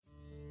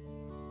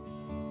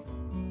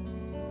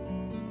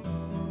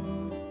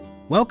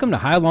Welcome to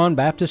Highland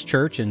Baptist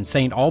Church in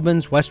St.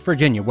 Albans, West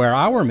Virginia, where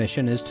our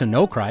mission is to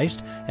know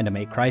Christ and to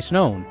make Christ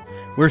known.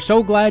 We're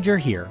so glad you're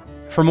here.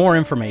 For more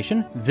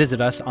information,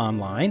 visit us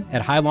online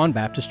at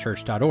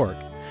highlandbaptistchurch.org.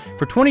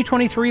 For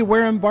 2023,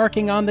 we're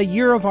embarking on the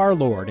Year of our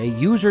Lord, a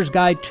user's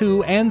guide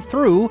to and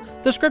through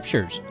the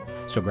Scriptures.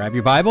 So grab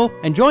your Bible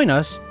and join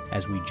us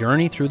as we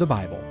journey through the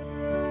Bible.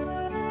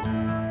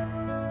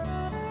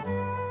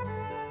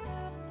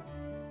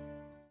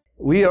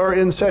 We are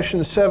in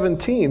session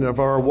 17 of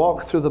our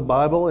walk through the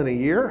Bible in a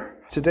year.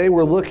 Today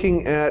we're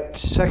looking at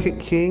 2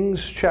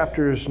 Kings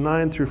chapters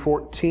 9 through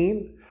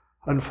 14.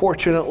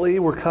 Unfortunately,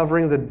 we're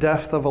covering the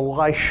death of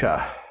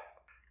Elisha.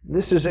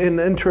 This is an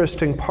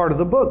interesting part of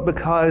the book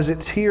because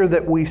it's here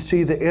that we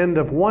see the end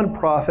of one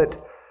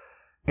prophet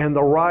and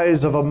the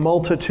rise of a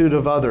multitude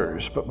of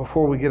others. But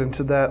before we get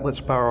into that,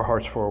 let's bow our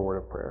hearts for a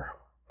word of prayer.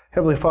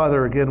 Heavenly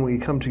Father, again, we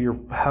come to your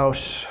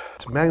house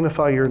to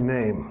magnify your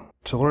name,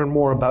 to learn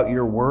more about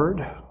your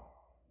word,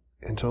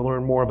 and to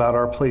learn more about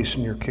our place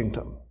in your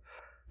kingdom.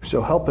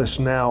 So help us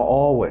now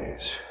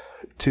always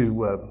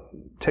to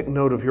take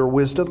note of your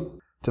wisdom,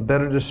 to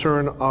better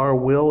discern our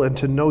will, and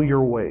to know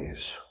your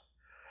ways,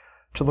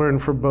 to learn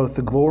from both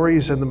the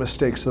glories and the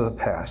mistakes of the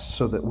past,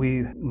 so that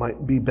we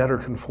might be better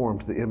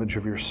conformed to the image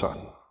of your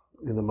Son.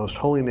 In the most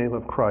holy name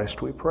of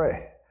Christ we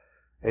pray.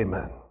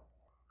 Amen.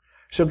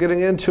 So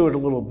getting into it a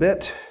little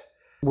bit,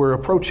 we're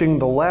approaching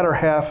the latter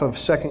half of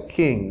 2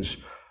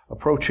 Kings,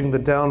 approaching the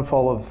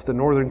downfall of the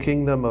northern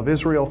kingdom of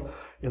Israel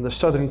and the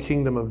southern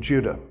kingdom of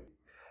Judah.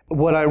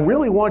 What I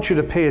really want you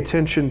to pay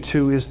attention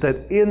to is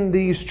that in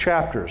these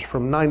chapters,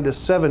 from 9 to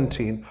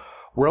 17,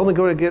 we're only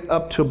going to get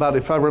up to about,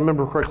 if I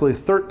remember correctly,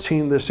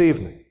 13 this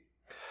evening.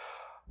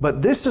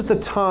 But this is the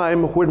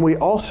time when we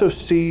also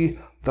see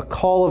the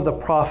call of the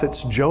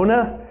prophets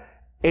Jonah,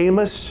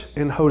 Amos,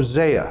 and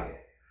Hosea.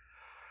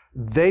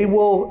 They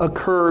will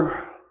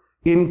occur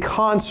in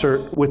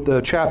concert with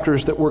the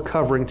chapters that we're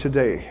covering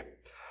today.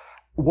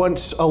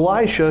 Once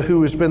Elisha,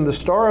 who has been the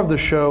star of the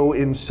show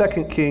in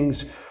 2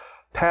 Kings,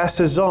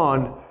 passes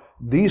on,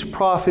 these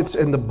prophets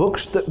and the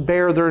books that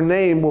bear their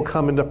name will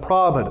come into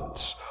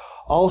prominence.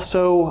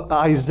 Also,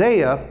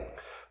 Isaiah,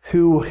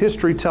 who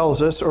history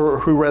tells us, or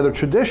who rather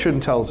tradition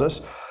tells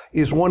us,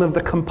 is one of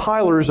the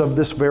compilers of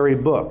this very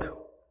book.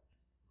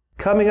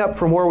 Coming up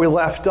from where we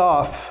left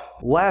off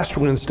last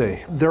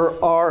Wednesday, there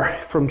are,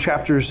 from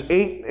chapters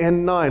 8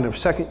 and 9 of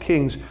 2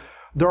 Kings,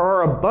 there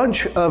are a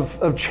bunch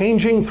of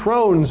changing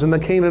thrones in the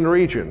Canaan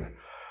region.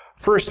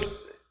 First,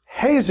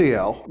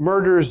 Hazael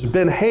murders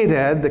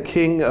Ben-Hadad, the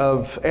king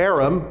of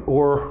Aram,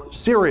 or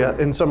Syria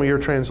in some of your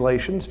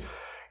translations,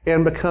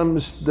 and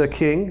becomes the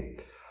king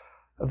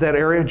of that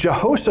area.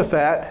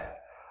 Jehoshaphat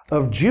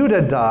of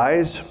Judah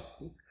dies,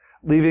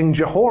 leaving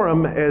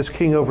Jehoram as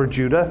king over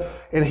Judah,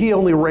 and he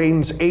only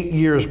reigns 8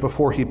 years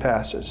before he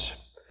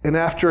passes. And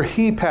after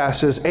he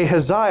passes,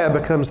 Ahaziah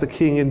becomes the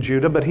king in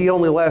Judah, but he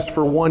only lasts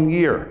for 1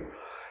 year.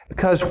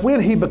 Because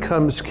when he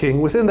becomes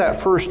king, within that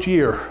first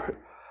year,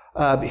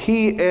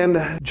 he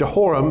and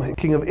Jehoram,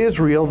 king of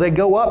Israel, they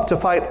go up to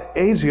fight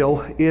Hazael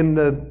in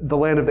the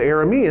land of the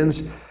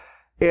Arameans.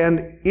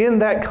 And in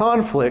that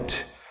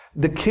conflict,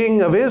 the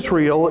king of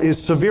Israel is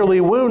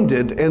severely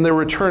wounded, and they're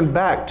returned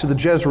back to the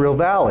Jezreel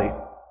Valley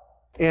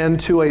and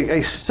to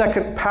a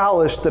second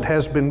palace that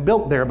has been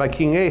built there by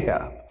King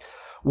Ahab.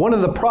 One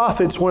of the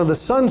prophets, one of the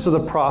sons of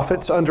the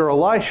prophets under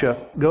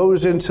Elisha,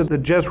 goes into the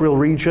Jezreel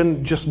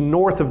region just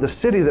north of the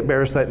city that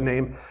bears that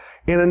name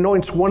and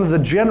anoints one of the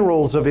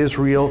generals of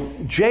Israel,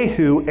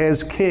 Jehu,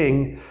 as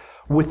king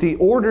with the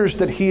orders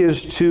that he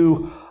is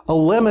to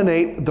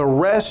eliminate the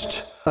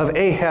rest of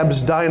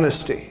Ahab's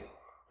dynasty.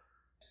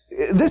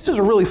 This is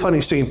a really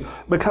funny scene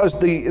because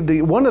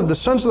the one of the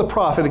sons of the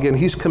prophet, again,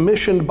 he's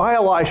commissioned by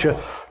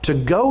Elisha to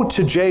go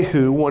to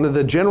Jehu, one of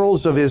the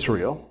generals of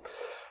Israel,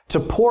 to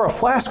pour a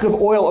flask of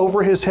oil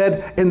over his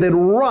head and then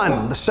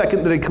run the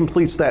second that he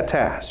completes that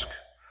task.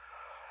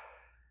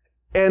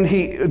 And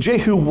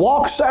Jehu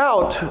walks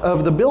out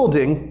of the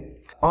building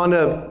on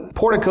a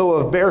portico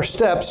of bare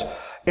steps,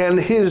 and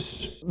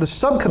the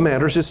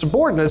sub-commanders, his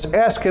subordinates,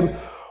 ask him,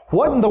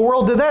 "What in the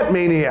world did that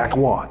maniac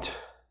want?"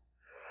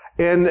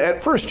 And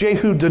at first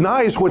Jehu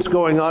denies what's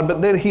going on,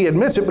 but then he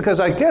admits it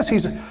because I guess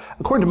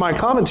according to my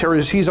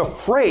commentaries, he's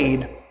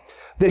afraid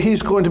that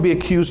he's going to be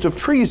accused of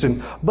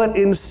treason. But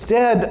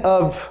instead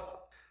of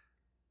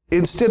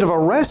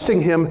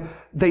arresting him,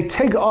 they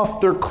take off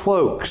their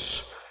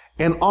cloaks,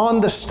 and on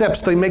the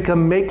steps they make a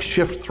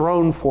makeshift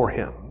throne for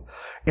him.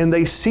 And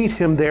they seat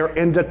him there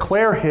and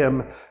declare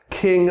him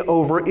king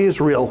over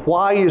Israel.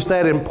 Why is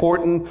that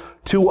important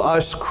to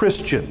us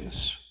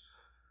Christians?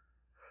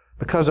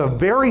 Because a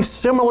very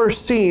similar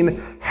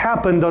scene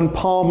happened on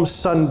Palm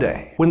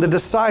Sunday when the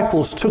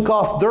disciples took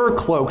off their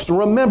cloaks. And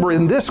remember,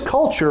 in this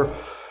culture,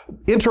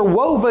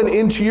 interwoven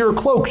into your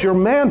cloak, your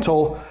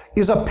mantle,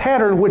 is a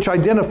pattern which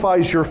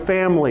identifies your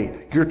family,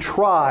 your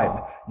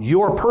tribe,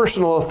 your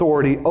personal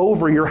authority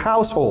over your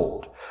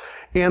household.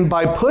 And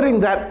by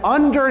putting that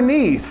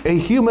underneath a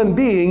human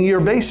being, you're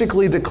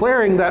basically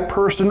declaring that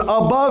person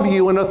above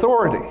you in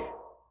authority.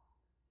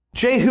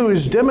 Jehu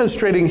is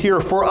demonstrating here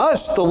for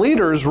us, the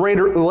leaders,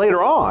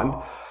 later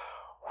on,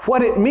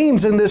 what it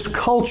means in this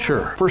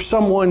culture for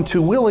someone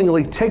to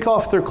willingly take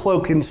off their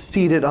cloak and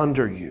seat it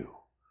under you.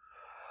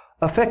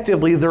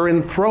 Effectively, they're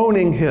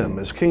enthroning him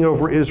as king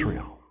over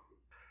Israel.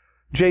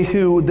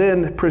 Jehu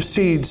then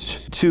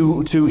proceeds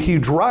he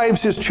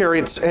drives his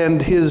chariots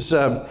and his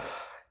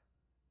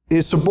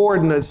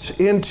subordinates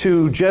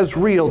into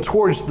Jezreel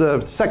towards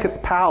the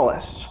second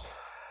palace.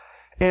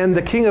 And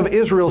the king of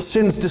Israel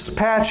sends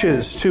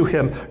dispatches to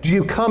him. Do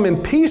you come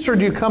in peace or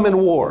do you come in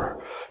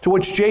war? To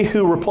which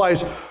Jehu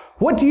replies,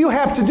 what do you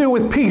have to do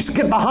with peace?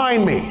 Get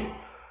behind me.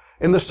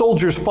 And the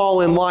soldiers fall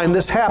in line.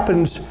 This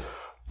happens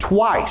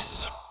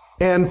twice.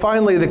 And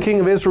finally, the king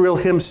of Israel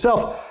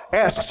himself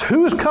asks,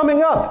 who's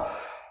coming up?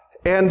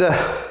 And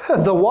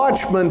the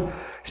watchman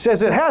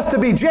says it has to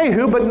be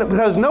Jehu, but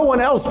because no one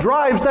else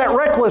drives that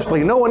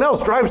recklessly. No one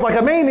else drives like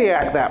a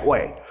maniac that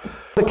way.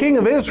 The king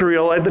of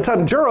Israel at the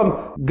time,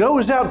 Joram,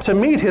 goes out to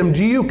meet him.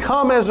 Do you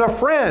come as a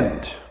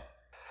friend?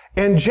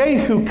 And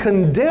Jehu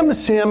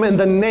condemns him in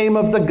the name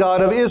of the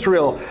God of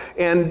Israel.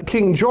 And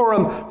King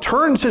Joram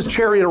turns his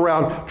chariot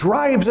around,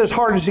 drives as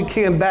hard as he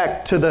can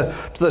back to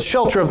the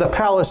shelter of the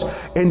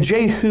palace, and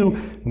Jehu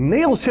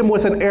nails him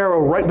with an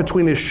arrow right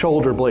between his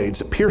shoulder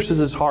blades. It pierces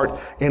his heart,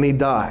 and he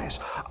dies.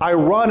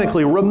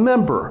 Ironically,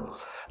 remember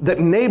that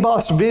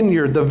Naboth's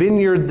vineyard, the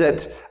vineyard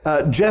that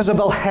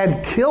Jezebel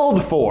had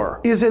killed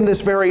for, is in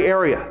this very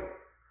area.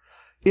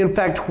 In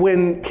fact,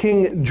 when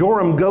King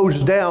Joram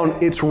goes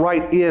down, it's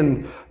right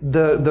in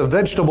the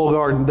vegetable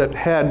garden that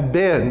had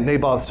been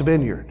Naboth's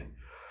vineyard.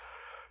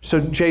 So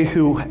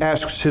Jehu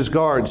asks his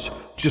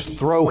guards, just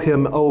throw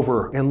him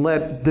over and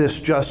let this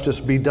justice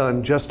be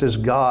done just as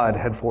God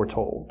had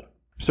foretold.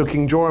 So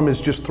King Joram is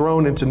just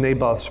thrown into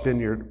Naboth's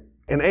vineyard.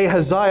 And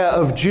Ahaziah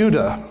of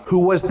Judah,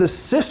 who was the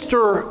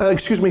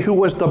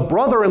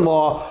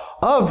brother-in-law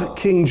of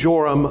King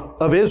Joram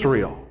of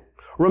Israel.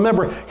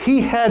 Remember,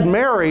 he had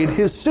married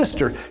his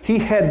sister. He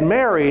had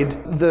married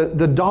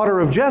the daughter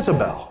of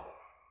Jezebel.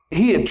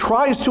 He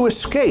tries to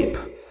escape,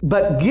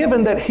 but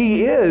given that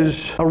he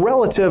is a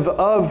relative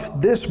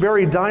of this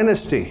very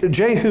dynasty,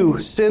 Jehu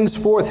sends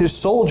forth his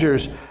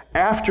soldiers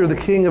after the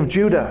king of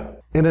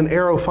Judah, and an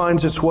arrow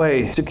finds its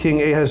way to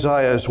King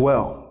Ahaziah as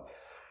well.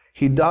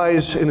 He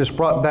dies and is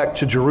brought back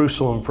to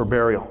Jerusalem for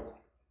burial.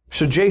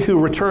 So Jehu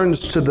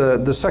returns to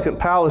the second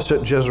palace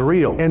at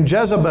Jezreel, and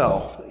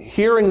Jezebel,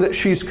 hearing that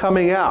she's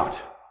coming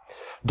out,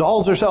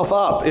 dolls herself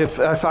up, if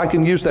I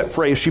can use that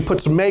phrase. She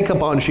puts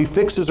makeup on, she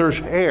fixes her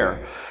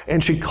hair,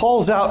 and she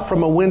calls out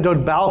from a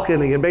windowed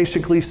balcony and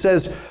basically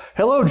says,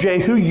 hello,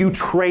 Jehu, you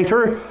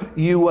traitor,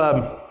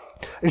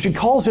 and she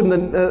calls him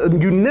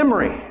you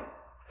Nimri.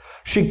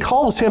 She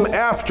calls him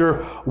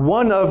after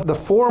one of the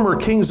former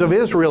kings of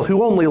Israel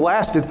who only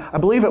lasted, I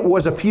believe it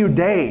was a few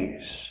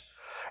days,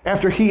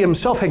 after he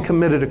himself had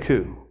committed a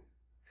coup.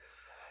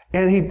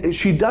 And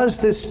she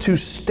does this to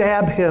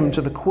stab him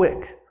to the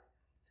quick.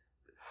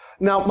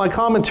 Now, my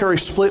commentary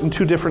split in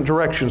two different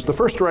directions. The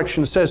first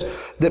direction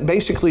says that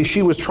basically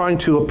she was trying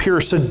to appear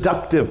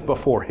seductive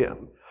before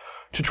him,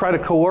 to try to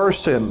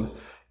coerce him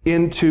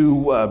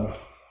into,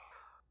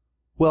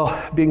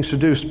 being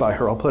seduced by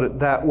her, I'll put it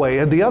that way.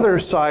 And the other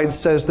side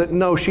says that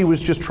no, she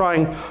was just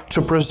trying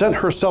to present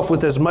herself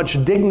with as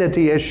much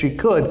dignity as she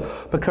could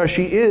because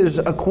she is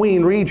a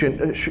queen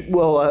regent,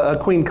 a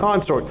queen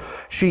consort.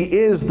 She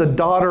is the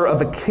daughter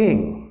of a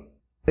king.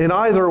 In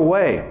either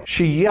way,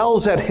 she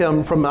yells at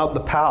him from out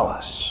the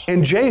palace.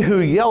 And Jehu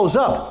yells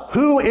up,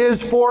 who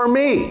is for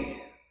me?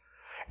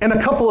 And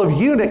a couple of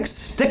eunuchs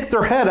stick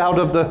their head out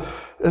of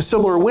the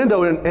similar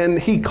window and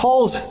he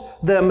calls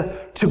them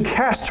to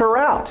cast her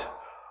out.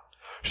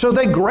 So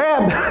they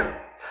grab,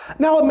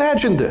 now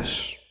imagine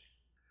this.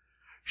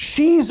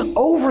 She's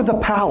over the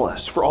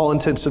palace for all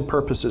intents and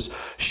purposes.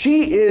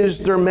 She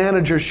is their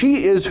manager.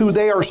 She is who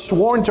they are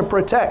sworn to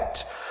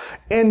protect.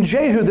 And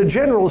Jehu, the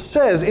general,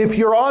 says, if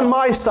you're on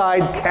my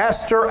side,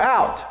 cast her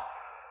out.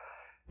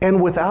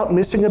 And without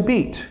missing a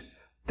beat,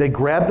 they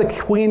grab the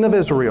queen of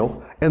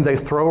Israel and they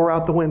throw her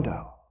out the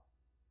window.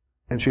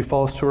 And she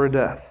falls to her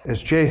death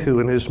as Jehu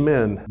and his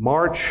men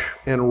march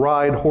and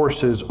ride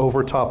horses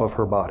over top of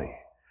her body.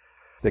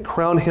 They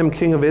crown him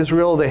king of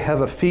Israel. They have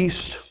a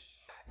feast.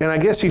 And I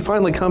guess he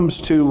finally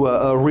comes to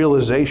a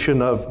realization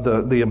of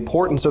the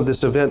importance of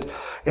this event.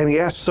 And he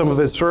asks some of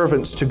his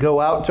servants to go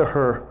out to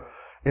her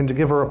and to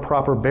give her a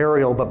proper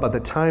burial. But by the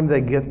time they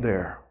get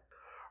there,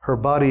 her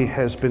body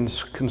has been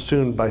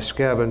consumed by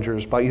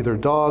scavengers, by either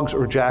dogs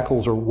or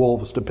jackals or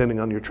wolves, depending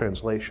on your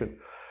translation.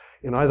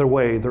 In either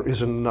way, there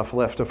isn't enough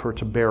left of her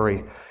to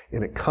bury.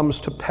 And it comes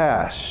to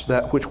pass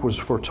that which was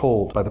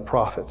foretold by the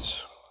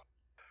prophets.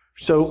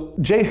 So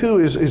Jehu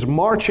is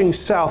marching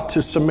south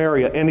to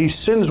Samaria, and he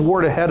sends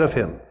word ahead of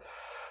him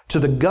to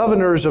the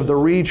governors of the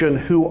region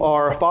who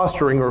are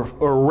fostering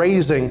or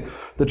raising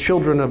the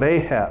children of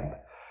Ahab,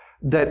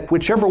 that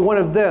whichever one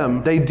of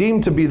them they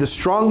deem to be the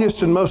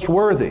strongest and most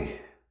worthy.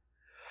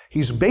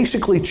 He's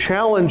basically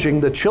challenging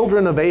the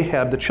children of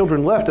Ahab, the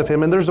children left of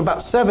him, and there's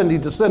about 70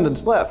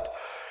 descendants left.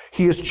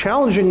 He is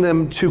challenging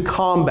them to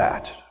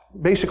combat,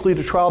 basically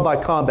to trial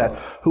by combat.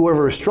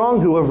 Whoever is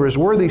strong, whoever is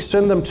worthy,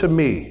 send them to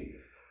me.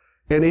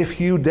 And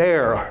if you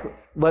dare,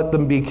 let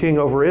them be king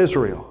over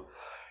Israel.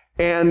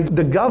 And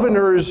the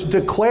governors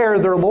declare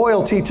their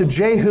loyalty to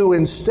Jehu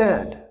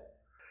instead.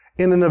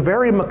 And in a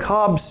very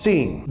macabre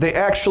scene, they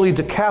actually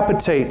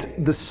decapitate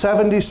the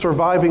 70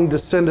 surviving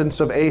descendants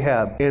of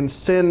Ahab and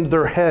send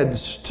their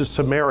heads to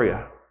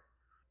Samaria.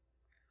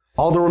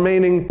 All the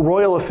remaining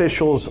royal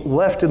officials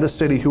left in the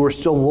city who are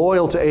still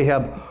loyal to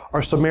Ahab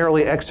are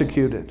summarily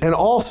executed. And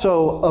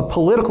also a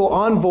political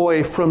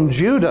envoy from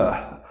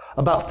Judah,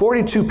 about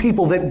 42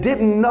 people that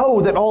didn't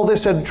know that all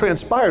this had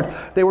transpired.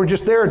 They were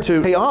just there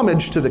to pay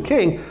homage to the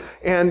king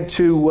and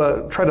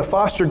to try to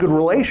foster good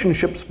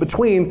relationships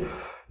between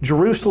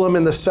Jerusalem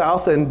in the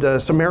south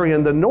and Samaria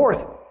in the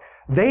north.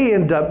 They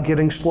end up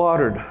getting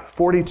slaughtered,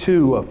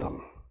 42 of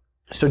them.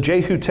 So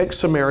Jehu takes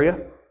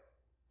Samaria.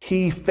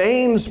 He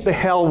feigns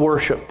Baal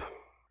worship.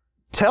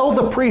 Tell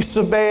the priests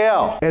of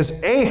Baal,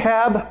 as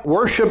Ahab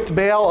worshiped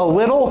Baal a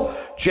little,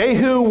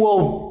 Jehu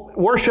will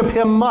worship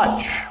him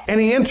much. And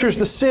he enters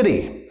the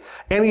city.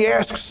 And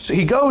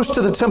he goes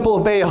to the temple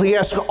of Baal. He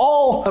asks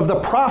all of the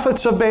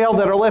prophets of Baal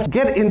that are left,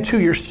 get into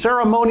your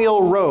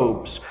ceremonial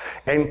robes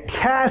and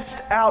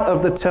cast out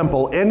of the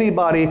temple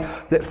anybody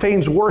that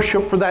feigns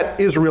worship for that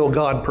Israel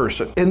God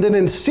person. And then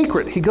in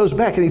secret, he goes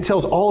back and he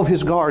tells all of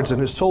his guards and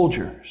his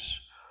soldiers,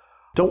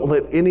 don't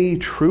let any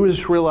true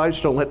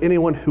Israelites, don't let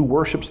anyone who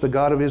worships the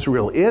God of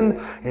Israel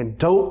in, and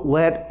don't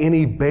let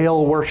any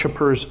Baal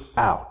worshipers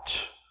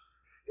out.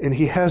 And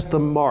he has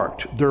them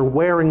marked. They're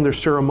wearing their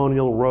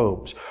ceremonial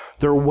robes.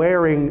 They're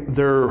wearing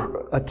their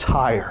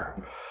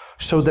attire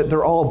so that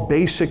they're all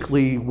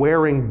basically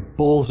wearing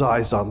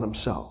bullseyes on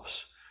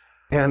themselves.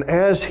 And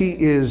as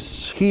he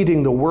is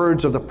heeding the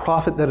words of the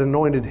prophet that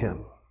anointed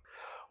him,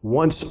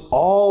 once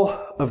all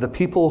of the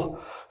people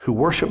who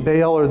worship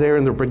Baal are there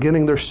and they're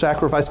beginning their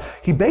sacrifice,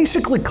 he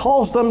basically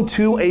calls them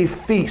to a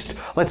feast.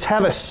 Let's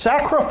have a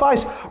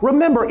sacrifice.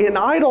 Remember, in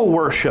idol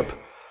worship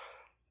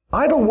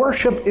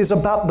is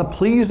about the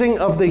pleasing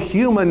of the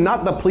human,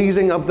 not the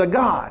pleasing of the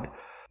God.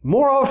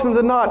 More often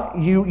than not,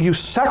 you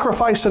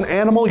sacrifice an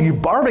animal, you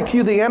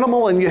barbecue the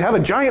animal, and you have a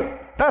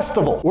giant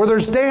festival where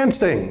there's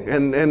dancing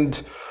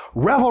and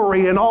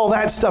revelry and all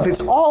that stuff.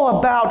 It's all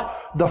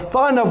about the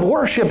fun of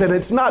worship, and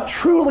it's not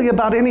truly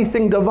about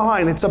anything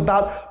divine. It's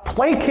about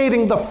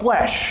placating the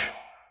flesh.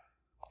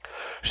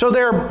 So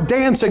they're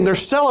dancing, they're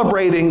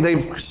celebrating, they've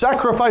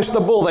sacrificed the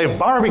bull, they've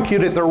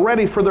barbecued it, they're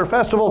ready for their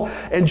festival,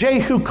 and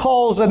Jehu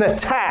calls an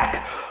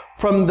attack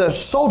from the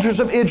soldiers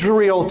of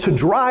Israel to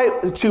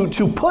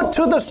put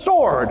to the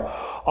sword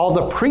all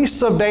the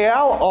priests of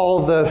Baal,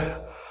 all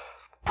the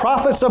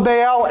prophets of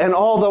Baal, and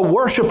all the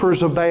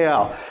worshipers of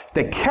Baal.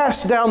 They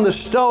cast down the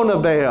stone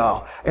of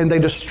Baal, and they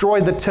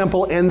destroy the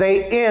temple, and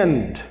they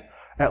end,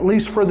 at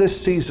least for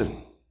this season,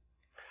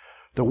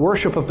 the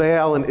worship of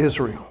Baal in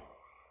Israel.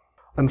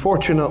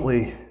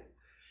 Unfortunately,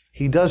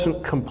 he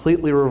doesn't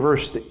completely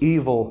reverse the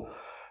evil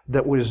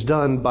that was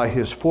done by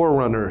his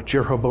forerunner,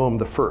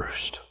 Jeroboam I.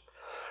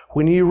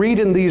 When you read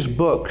in these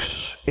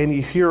books and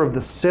you hear of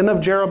the sin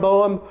of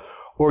Jeroboam,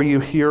 or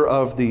you hear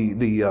of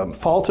the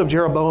fault of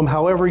Jeroboam,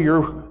 however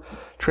your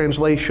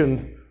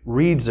translation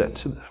reads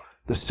it,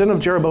 the sin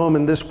of Jeroboam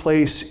in this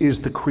place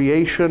is the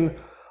creation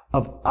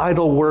of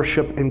idol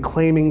worship and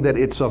claiming that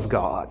it's of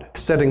God,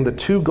 setting the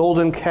two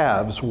golden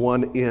calves,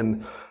 one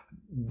in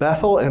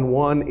Bethel and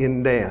one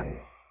in Dan.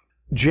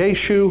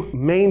 Jehu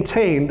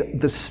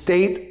maintained the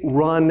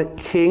state-run,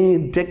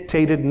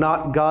 king-dictated,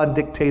 not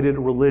God-dictated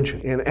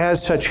religion. And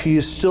as such, he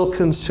is still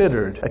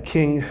considered a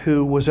king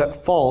who was at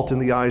fault in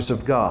the eyes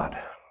of God.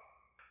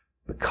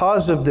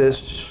 Because of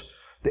this,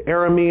 the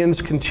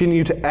Arameans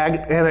continue to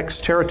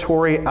annex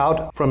territory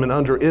out from and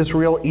under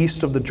Israel,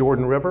 east of the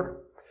Jordan River.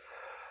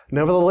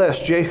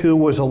 Nevertheless, Jehu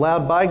was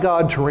allowed by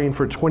God to reign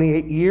for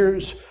 28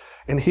 years,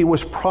 and he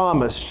was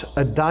promised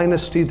a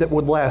dynasty that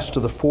would last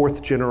to the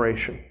fourth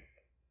generation.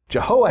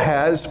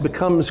 Jehoahaz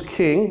becomes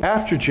king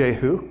after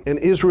Jehu, and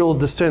Israel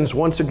descends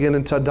once again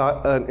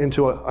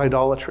into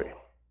idolatry.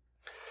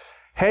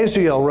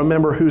 Hazael,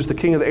 remember, who's the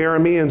king of the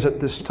Arameans at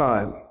this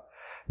time,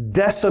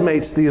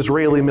 decimates the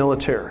Israeli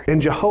military.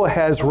 And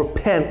Jehoahaz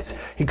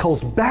repents. He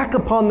calls back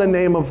upon the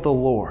name of the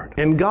Lord.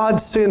 And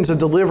God sends a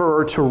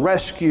deliverer to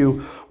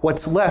rescue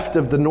what's left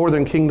of the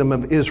northern kingdom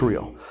of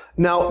Israel.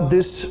 Now,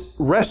 this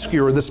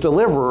rescuer, this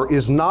deliverer,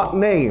 is not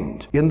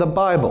named in the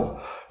Bible.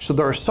 So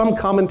there are some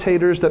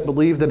commentators that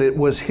believe that it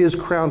was his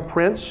crown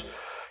prince,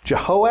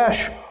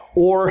 Jehoash,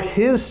 or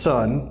his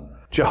son,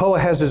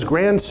 Jehoahaz's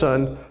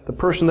grandson, the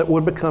person that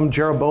would become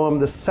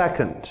Jeroboam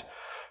II,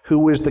 who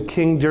was the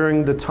king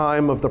during the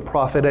time of the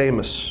prophet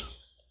Amos.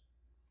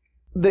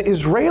 The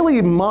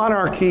Israeli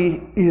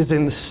monarchy is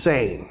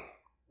insane.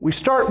 We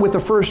start with the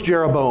first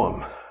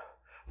Jeroboam,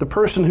 the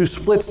person who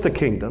splits the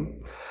kingdom.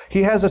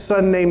 He has a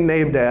son named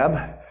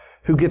Nadab,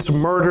 who gets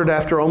murdered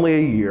after only a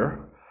year.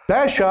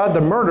 Baasha,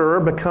 the murderer,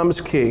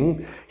 becomes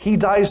king. He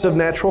dies of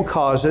natural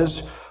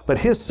causes, but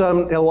his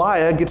son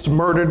Eliah gets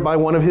murdered by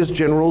one of his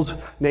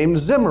generals named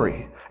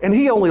Zimri. And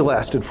he only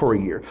lasted for a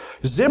year.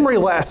 Zimri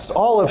lasts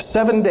all of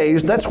 7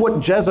 days. That's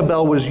what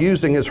Jezebel was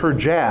using as her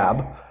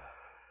jab.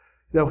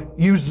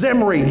 You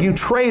Zimri, you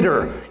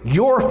traitor,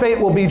 your fate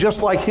will be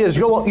just like his.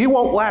 You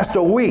won't last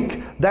a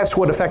week. That's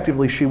what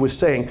effectively she was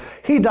saying.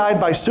 He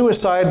died by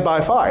suicide by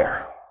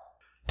fire.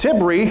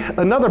 Tibri,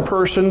 another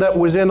person that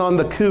was in on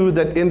the coup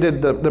that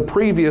ended the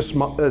previous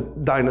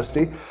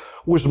dynasty,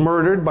 was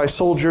murdered by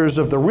soldiers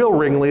of the real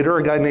ringleader,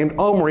 a guy named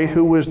Omri,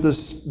 who was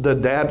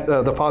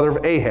the father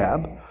of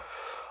Ahab.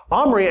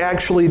 Omri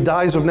actually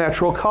dies of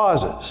natural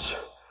causes,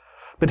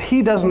 but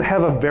he doesn't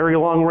have a very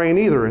long reign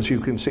either, as you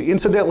can see.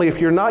 Incidentally, if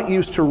you're not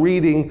used to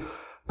reading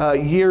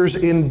years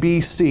in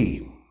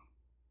BC,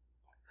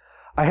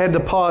 I had to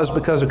pause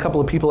because a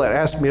couple of people had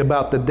asked me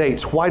about the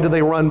dates. Why do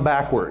they run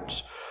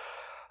backwards?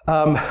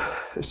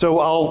 So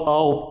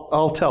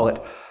I'll tell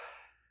it.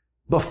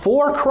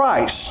 Before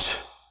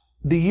Christ,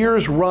 the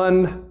years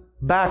run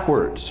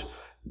backwards.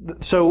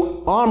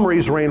 So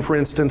Omri's reign, for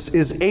instance,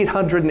 is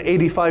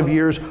 885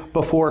 years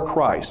before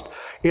Christ.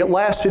 It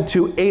lasted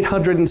to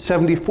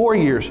 874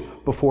 years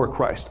before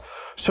Christ.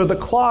 So the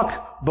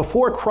clock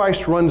before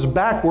Christ runs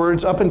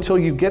backwards up until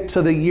you get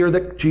to the year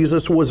that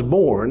Jesus was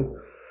born.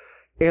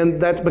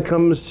 And that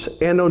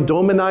becomes Anno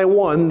Domini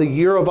 1, the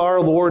year of our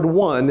Lord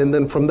 1. And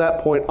then from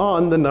that point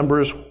on, the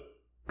numbers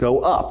go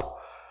up.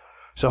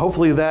 So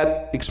hopefully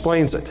that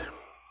explains it.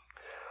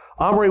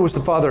 Omri was the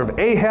father of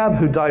Ahab,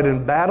 who died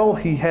in battle.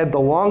 He had the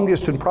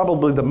longest and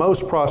probably the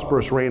most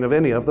prosperous reign of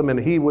any of them, and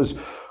he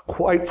was,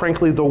 quite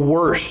frankly, the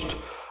worst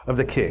of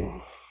the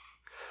king.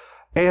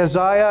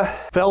 Ahaziah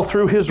fell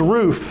through his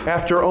roof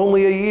after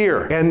only a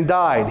year and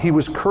died. He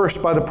was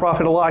cursed by the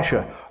prophet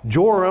Elisha.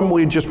 Joram,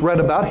 we just read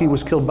about, he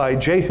was killed by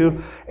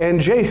Jehu,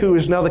 and Jehu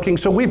is now the king.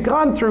 So we've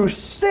gone through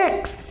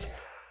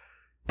 6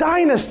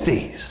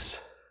 dynasties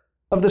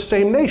of the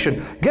same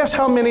nation. Guess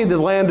how many the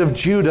land of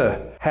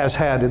Judah has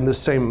had in the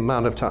same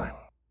amount of time?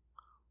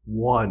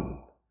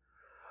 1.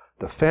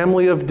 The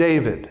family of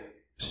David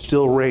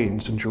still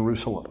reigns in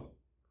Jerusalem.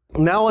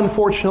 Now,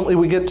 unfortunately,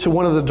 we get to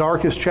one of the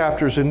darkest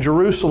chapters in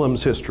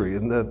Jerusalem's history,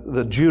 in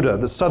the Judah,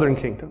 the southern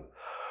kingdom.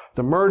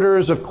 The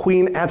murders of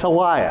Queen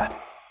Athaliah.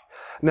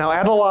 Now,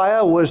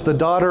 Athaliah was the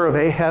daughter of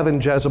Ahab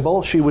and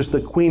Jezebel. She was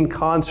the queen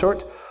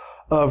consort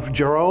of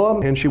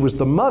Jeroboam, and she was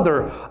the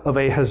mother of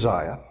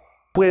Ahaziah.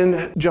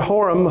 When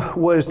Jehoram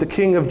was the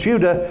king of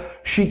Judah,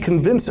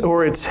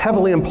 it's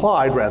heavily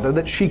implied rather,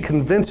 that she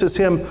convinces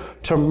him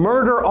to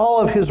murder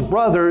all of his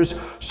brothers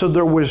so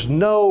there was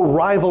no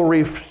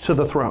rivalry to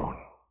the throne.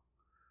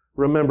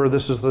 Remember,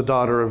 this is the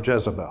daughter of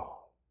Jezebel.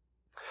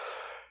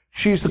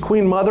 She's the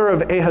queen mother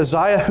of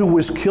Ahaziah, who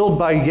was killed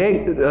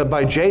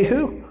by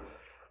Jehu.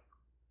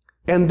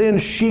 And then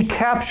she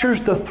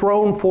captures the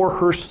throne for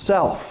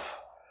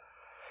herself.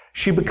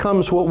 She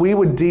becomes what we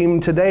would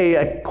deem today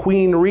a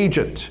queen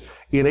regent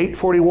in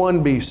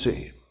 841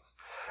 BC.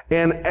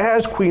 And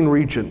as queen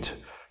regent,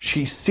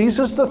 she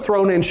seizes the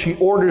throne and she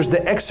orders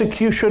the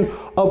execution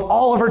of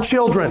all of her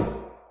children.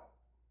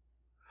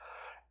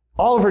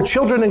 All of her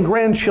children and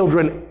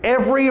grandchildren,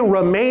 every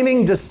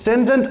remaining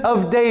descendant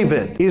of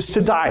David is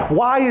to die.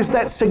 Why is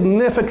that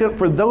significant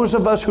for those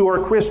of us who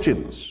are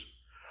Christians?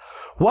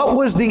 What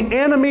was the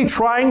enemy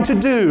trying to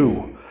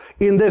do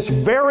in this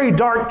very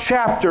dark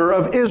chapter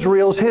of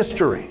Israel's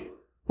history,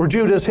 or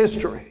Judah's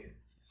history?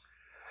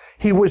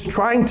 He was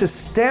trying to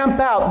stamp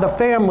out the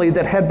family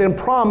that had been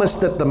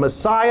promised that the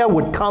Messiah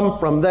would come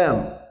from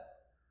them.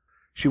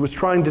 She was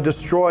trying to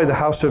destroy the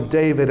house of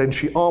David, and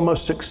she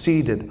almost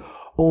succeeded.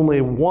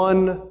 Only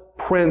one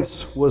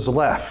prince was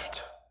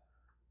left.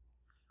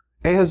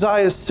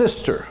 Ahaziah's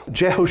sister,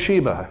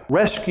 Jehosheba,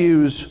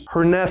 rescues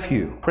her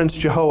nephew,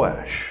 Prince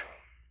Jehoash.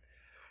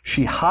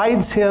 She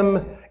hides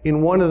him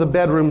in one of the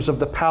bedrooms of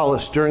the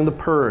palace during the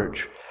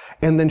purge,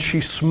 and then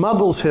she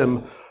smuggles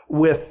him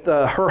with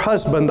her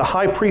husband, the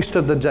high priest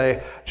of the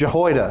day,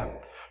 Jehoiada.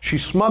 She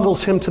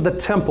smuggles him to the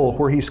temple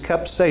where he's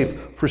kept safe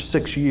for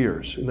 6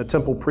 years in the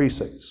temple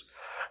precincts.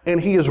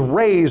 And he is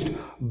raised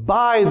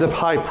by the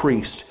high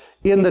priest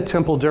in the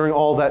temple during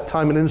all that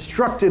time and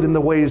instructed in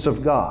the ways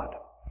of God.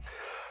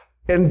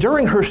 And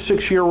during her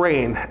 6-year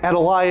reign,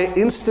 Athaliah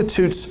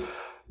institutes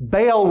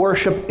Baal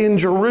worship in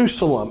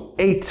Jerusalem.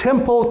 A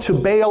temple to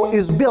Baal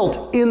is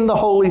built in the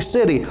holy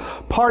city.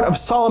 Part of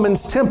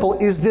Solomon's temple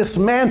is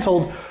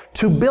dismantled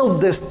to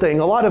build this thing.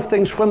 A lot of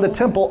things from the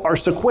temple are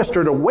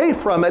sequestered away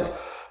from it,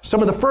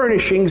 some of the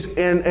furnishings,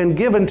 and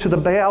given to the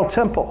Baal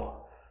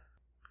temple.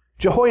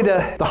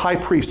 Jehoiada, the high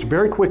priest,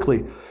 very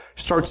quickly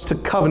starts to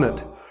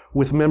covenant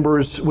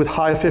with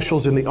high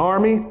officials in the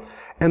army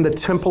and the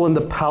temple and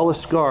the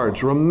palace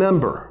guards.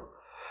 Remember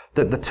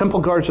that the temple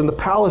guards and the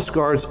palace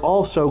guards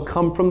also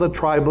come from the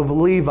tribe of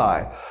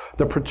Levi.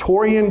 The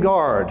Praetorian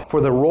Guard for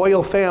the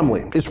royal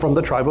family is from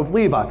the tribe of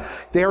Levi.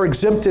 They are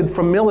exempted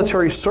from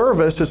military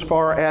service as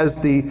far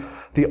as the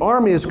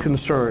army is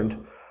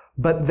concerned,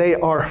 but they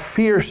are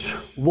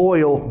fierce,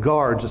 loyal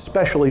guards,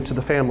 especially to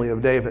the family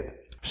of David.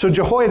 So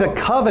Jehoiada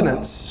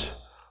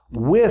covenants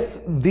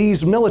with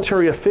these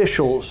military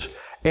officials,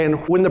 and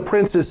when the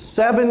prince is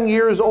 7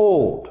 years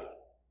old,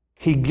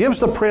 He gives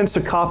the prince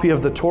a copy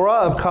of the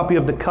Torah, a copy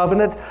of the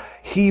covenant.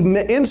 He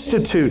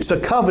institutes a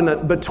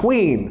covenant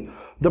between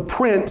the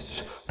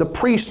prince, the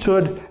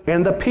priesthood,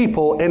 and the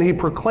people, and he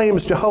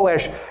proclaims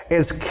Jehoash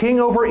as king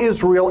over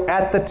Israel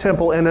at the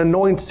temple and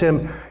anoints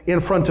him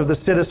in front of the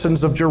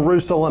citizens of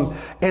Jerusalem.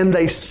 And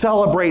they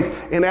celebrate,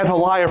 and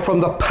Athaliah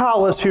from the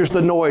palace hears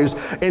the noise,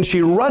 and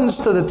she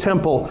runs to the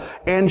temple,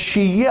 and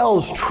she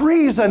yells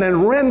treason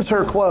and rends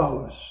her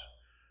clothes.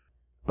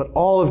 But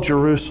all of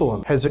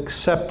Jerusalem has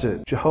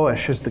accepted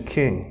Jehoash as the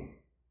king.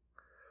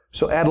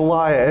 So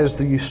Athaliah, as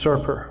the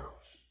usurper,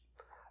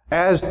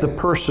 as the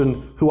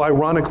person who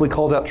ironically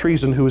called out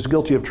treason, who is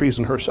guilty of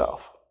treason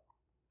herself,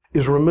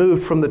 is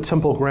removed from the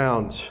temple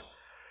grounds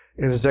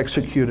and is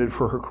executed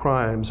for her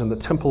crimes, and the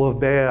temple of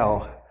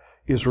Baal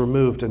is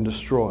removed and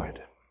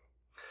destroyed.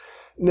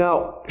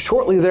 Now,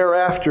 shortly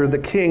thereafter, the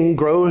king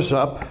grows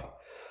up,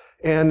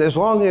 and as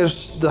long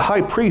as the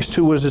high priest,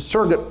 who was his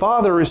surrogate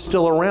father, is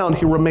still around,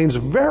 he remains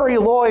very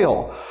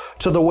loyal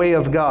to the way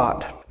of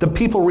God. The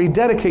people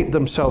rededicate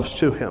themselves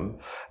to him.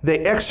 They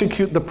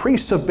execute the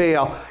priests of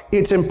Baal.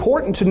 It's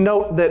important to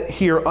note that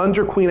here,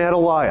 under Queen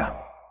Athaliah,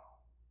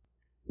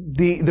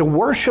 the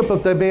worship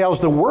of the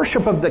Baals, the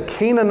worship of the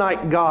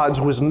Canaanite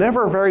gods, was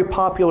never very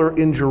popular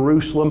in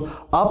Jerusalem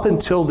up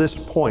until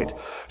this point.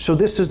 So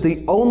this is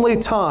the only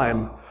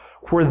time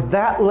where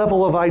that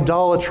level of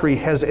idolatry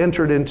has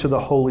entered into the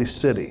holy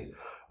city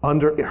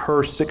under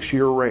her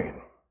 6-year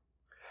reign.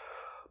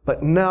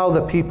 But now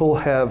the people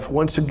have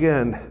once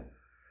again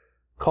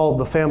called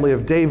the family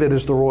of David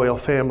as the royal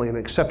family and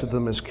accepted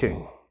them as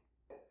king.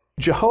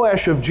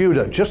 Jehoash of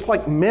Judah, just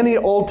like many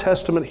Old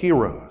Testament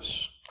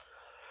heroes,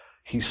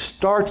 he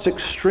starts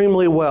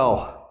extremely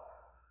well,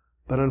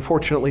 but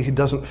unfortunately he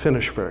doesn't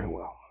finish very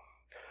well.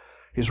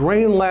 His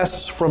reign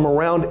lasts from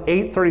around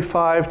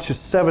 835 to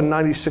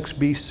 796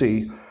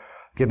 BC.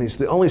 Again, he's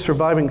the only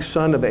surviving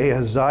son of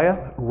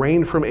Ahaziah,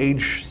 reigned from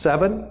age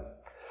 7.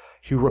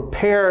 He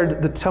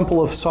repaired the Temple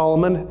of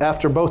Solomon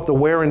after both the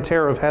wear and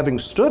tear of having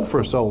stood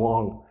for so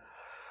long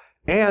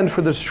and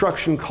for the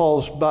destruction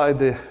caused by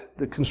the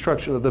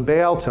construction of the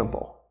Baal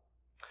temple.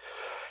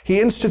 He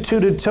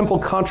instituted temple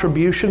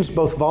contributions,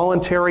 both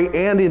voluntary,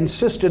 and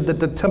insisted that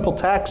the temple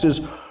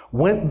taxes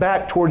went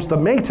back towards the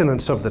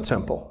maintenance of the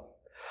temple.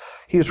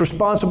 He is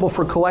responsible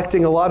for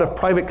collecting a lot of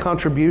private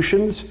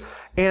contributions,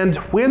 and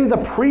when the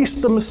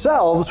priests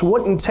themselves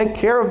wouldn't take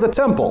care of the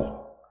temple,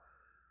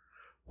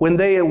 when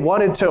they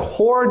wanted to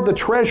hoard the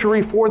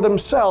treasury for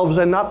themselves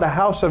and not the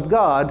house of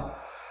God,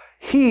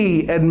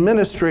 he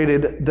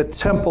administrated the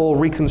temple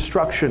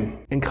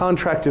reconstruction and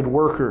contracted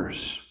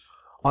workers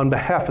on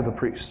behalf of the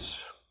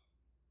priests.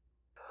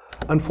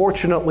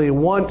 Unfortunately,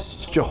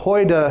 once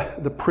Jehoiada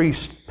the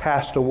priest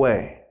passed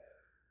away,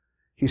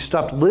 he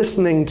stopped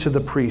listening to the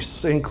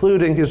priests,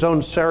 including his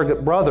own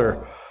surrogate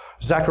brother,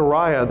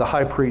 Zechariah, the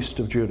high priest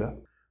of Judah.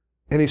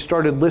 And he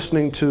started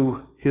listening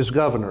to his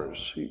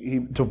governors. He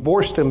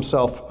divorced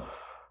himself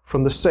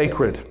from the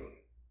sacred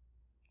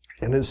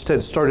and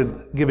instead started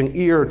giving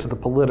ear to the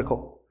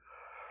political.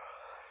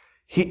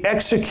 He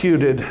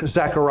executed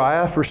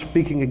Zechariah for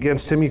speaking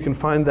against him. You can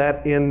find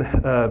that in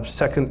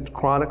 2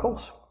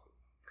 Chronicles.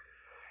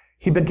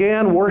 He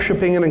began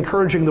worshiping and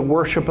encouraging the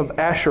worship of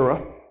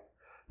Asherah,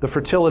 the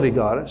fertility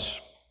goddess.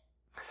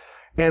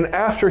 And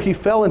after he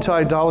fell into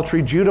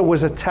idolatry, Judah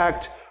was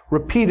attacked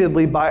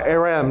repeatedly by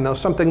Aram. Now,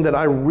 something that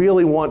I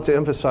really want to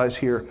emphasize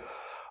here.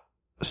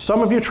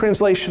 Some of your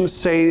translations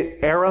say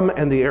Aram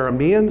and the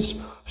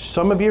Arameans.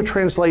 Some of your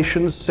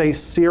translations say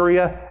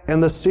Syria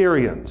and the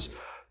Syrians.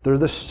 They're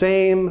the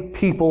same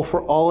people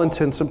for all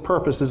intents and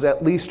purposes,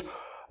 at least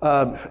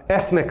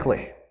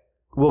ethnically.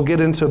 We'll get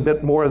into a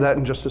bit more of that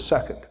in just a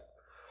second.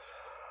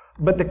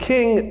 But the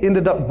king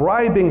ended up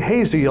bribing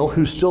Hazael,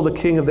 who's still the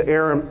king of the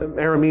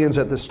Arameans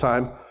at this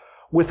time,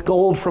 with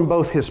gold from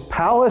both his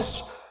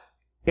palace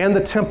and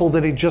the temple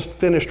that he just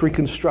finished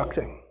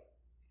reconstructing.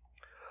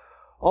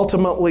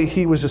 Ultimately,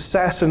 he was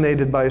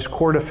assassinated by his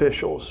court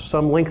officials.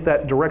 Some link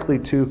that directly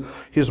to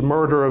his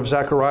murder of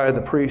Zechariah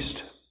the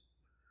priest.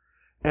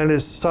 And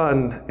his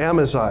son,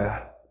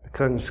 Amaziah,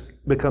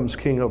 becomes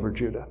king over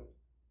Judah.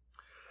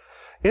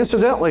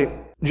 Incidentally,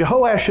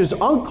 Jehoash's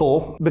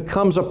uncle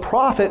becomes a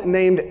prophet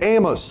named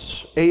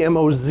Amos,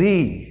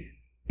 A-M-O-Z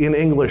in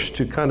English,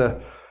 to kind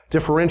of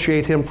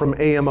differentiate him from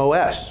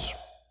A-M-O-S.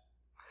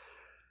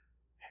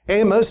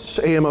 Amos,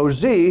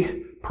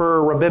 A-M-O-Z,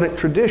 per rabbinic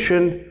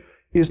tradition,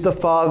 is the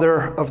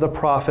father of the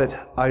prophet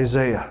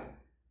Isaiah.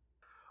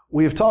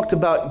 We've talked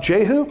about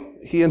Jehu.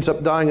 He ends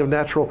up dying of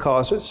natural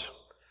causes.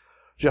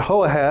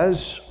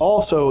 Jehoahaz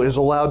also is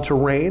allowed to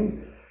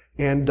reign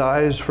and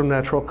dies from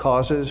natural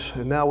causes.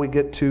 And now we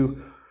get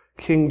to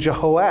King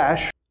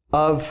Jehoash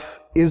of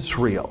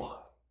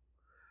Israel.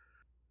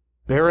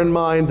 Bear in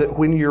mind that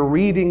when you're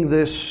reading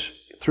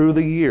this through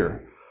the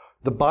year,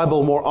 the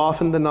Bible more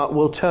often than not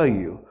will tell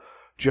you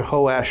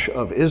Jehoash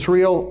of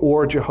Israel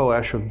or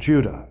Jehoash of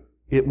Judah.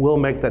 It will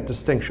make that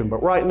distinction.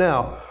 But right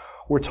now,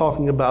 we're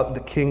talking about the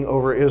king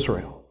over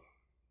Israel.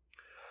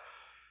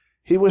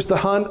 He was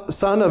the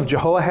son of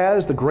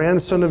Jehoahaz, the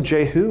grandson of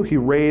Jehu. He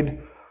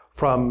reigned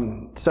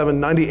from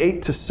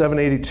 798 to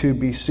 782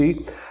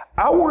 BC.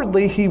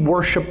 Outwardly, he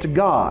worshiped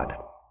God.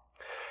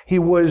 He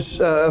was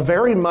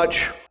very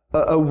much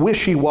a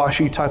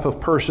wishy-washy type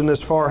of person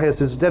as far as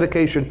his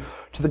dedication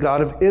to the God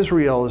of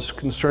Israel is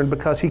concerned,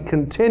 because he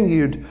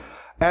continued,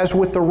 as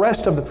with the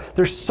rest of them.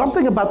 There's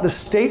something about the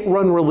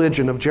state-run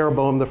religion of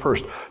Jeroboam I.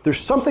 There's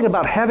something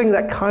about having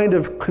that kind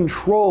of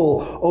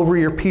control over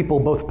your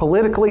people, both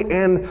politically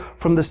and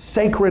from the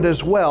sacred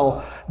as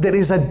well, that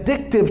is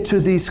addictive to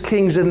these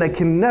kings, and they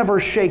can never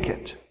shake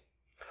it.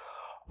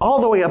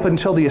 All the way up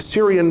until the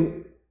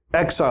Assyrian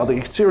exile, the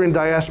Assyrian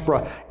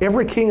diaspora,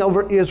 every king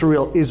over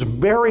Israel is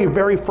very,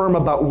 very firm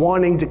about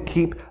wanting to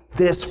keep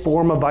this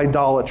form of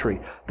idolatry,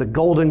 the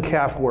golden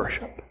calf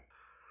worship.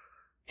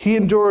 He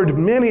endured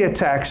many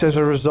attacks as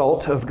a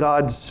result of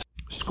God's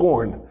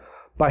scorn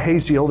by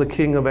Hazael, the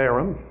king of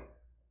Aram.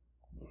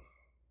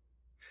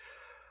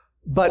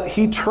 But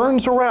he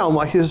turns around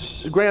like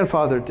his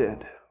grandfather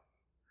did.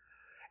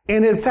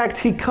 And in fact,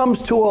 he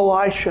comes to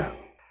Elisha.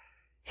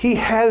 He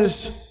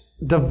has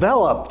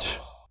developed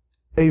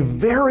a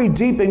very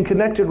deep and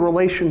connected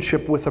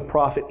relationship with the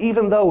prophet.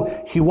 Even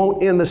though he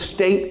won't end the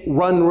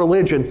state-run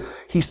religion,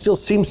 he still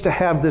seems to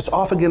have this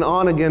off-again,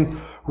 on-again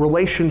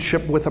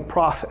relationship with the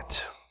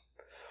prophet.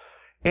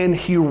 And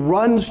he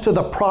runs to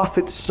the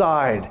prophet's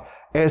side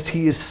as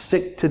he is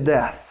sick to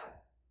death.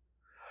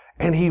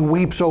 And he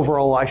weeps over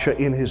Elisha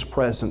in his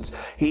presence.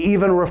 He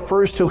even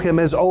refers to him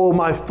as, "Oh,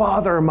 my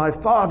father, my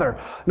father."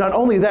 Not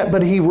only that,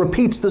 but he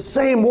repeats the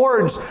same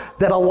words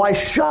that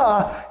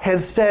Elisha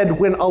had said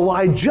when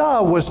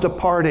Elijah was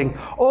departing.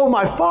 "Oh,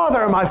 my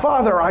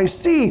father, I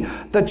see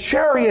the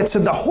chariots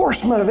and the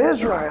horsemen of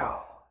Israel."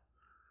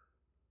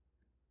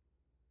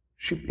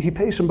 He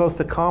pays him both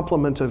the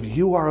compliment of,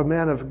 "You are a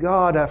man of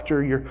God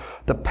after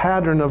the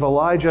pattern of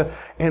Elijah,"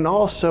 and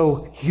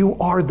also, "You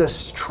are the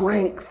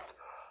strength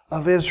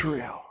of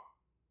Israel."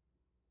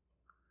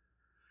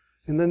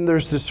 And then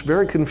there's this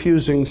very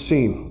confusing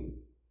scene.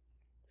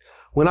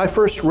 When I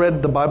first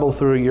read the Bible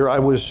through a year, I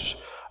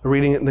was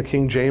reading it in the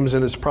King James,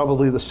 and it's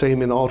probably the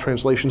same in all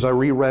translations. I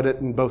reread it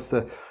in both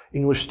the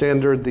English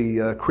Standard,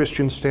 the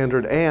Christian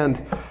Standard,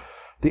 and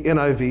the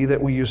NIV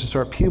that we use as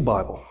our Pew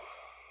Bible.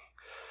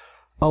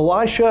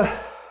 Elisha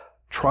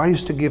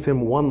tries to give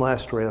him one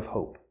last ray of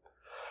hope.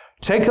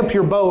 "Take up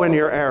your bow and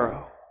your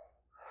arrow.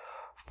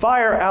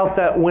 Fire out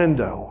that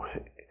window."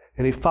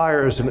 And he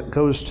fires, and it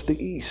goes to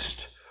the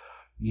east.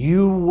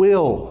 "You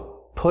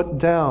will put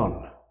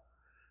down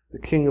the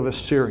king of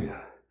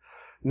Assyria.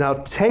 Now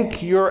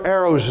take your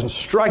arrows and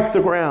strike the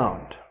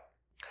ground."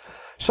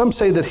 Some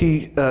say that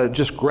he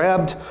just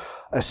grabbed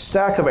a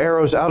stack of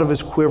arrows out of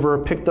his quiver,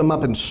 picked them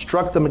up, and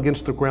struck them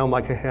against the ground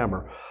like a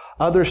hammer.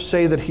 Others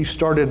say that he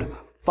started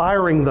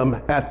firing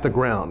them at the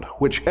ground.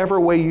 Whichever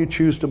way you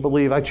choose to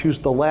believe, I choose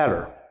the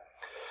latter.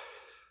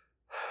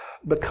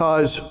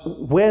 Because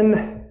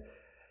when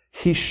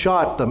he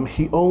shot them,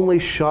 he only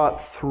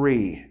shot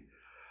 3.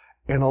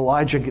 And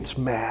Elijah gets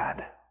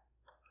mad.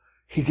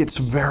 He gets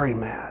very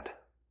mad.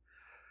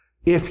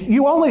 If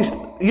you only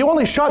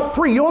shot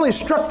 3, you only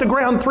struck the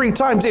ground 3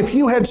 times. If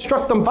you had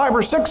struck them 5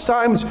 or 6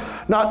 times,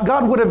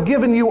 God would have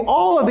given you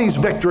all of these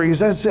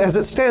victories. As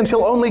it stands,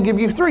 he'll only give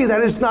you 3. That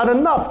is not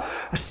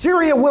enough.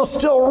 Assyria will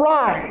still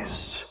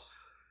rise.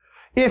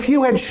 If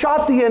you had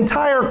shot the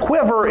entire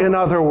quiver, in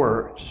other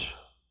words,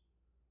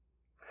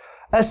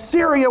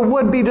 Assyria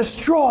would be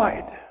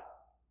destroyed.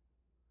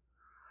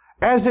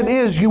 As it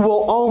is, you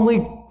will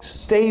only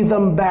stay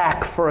them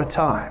back for a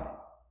time.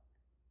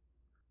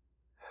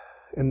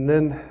 And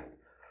then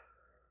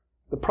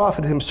the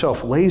prophet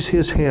himself lays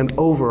his hand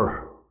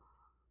over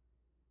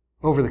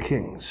the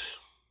kings,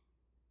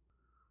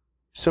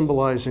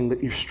 symbolizing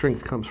that your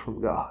strength comes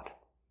from God.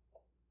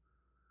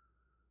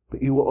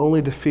 But you will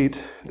only defeat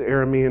the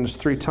Arameans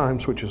 3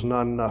 times, which is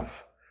not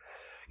enough.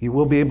 You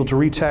will be able to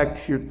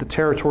retake the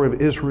territory of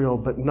Israel,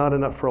 but not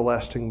enough for a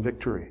lasting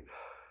victory.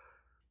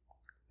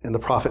 And the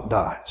prophet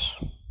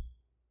dies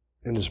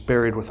and is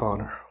buried with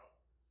honor.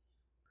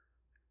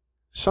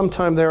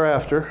 Sometime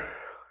thereafter,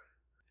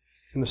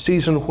 in the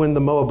season when the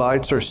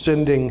Moabites are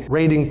sending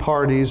raiding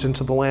parties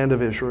into the land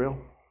of Israel,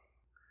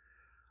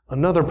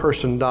 another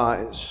person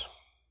dies.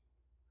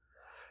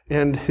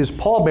 And his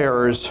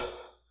pallbearers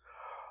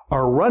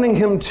are running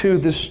him to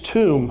this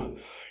tomb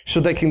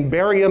so they can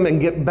bury him and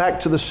get back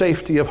to the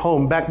safety of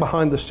home, back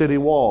behind the city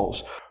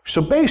walls.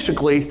 So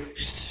basically,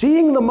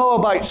 seeing the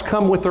Moabites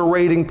come with their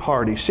raiding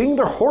party, seeing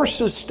their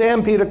horses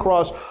stampede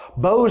across,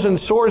 bows and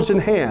swords in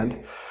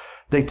hand,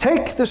 they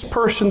take this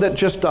person that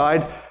just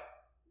died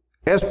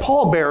as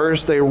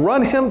pallbearers, they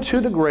run him to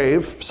the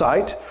grave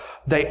site,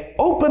 they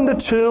open the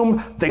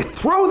tomb, they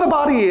throw the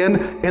body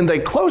in, and they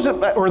close it,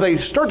 or they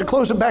start to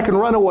close it back and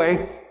run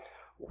away.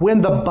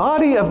 When the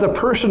body of the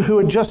person who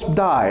had just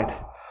died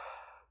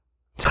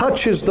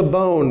touches the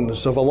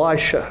bones of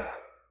Elisha,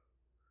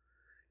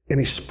 and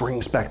he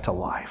springs back to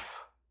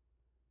life,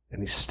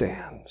 and he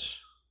stands.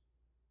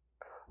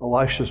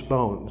 Elisha's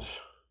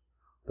bones,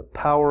 the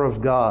power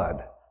of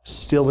God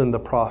still in the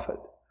prophet,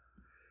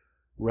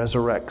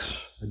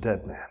 resurrects a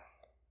dead man.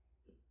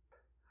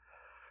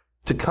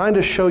 To kind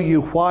of show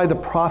you why the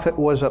prophet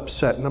was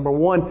upset. Number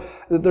one,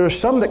 there are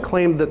some that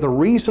claim that the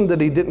reason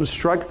that he didn't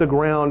strike the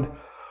ground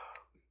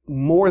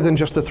more than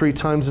just the 3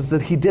 times is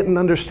that he didn't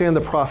understand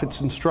the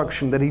prophet's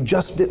instruction, that he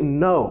just didn't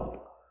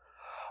know.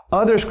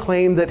 Others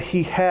claim that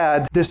he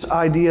had this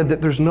idea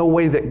that there's no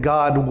way that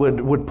God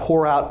would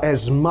pour out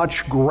as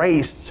much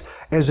grace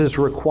as is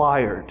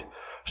required.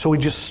 So he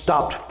just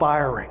stopped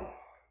firing.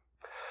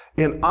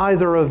 In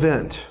either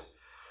event,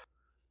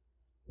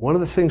 one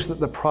of the things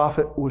that the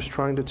prophet was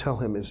trying to tell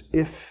him is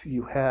if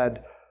you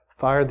had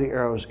fired the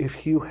arrows,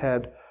 if you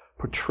had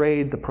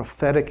portrayed the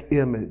prophetic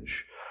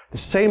image, the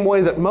same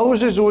way that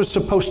Moses was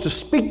supposed to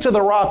speak to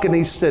the rock and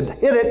he said,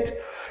 hit it,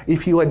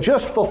 if you had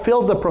just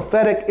fulfilled the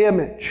prophetic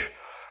image,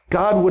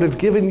 God would have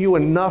given you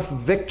enough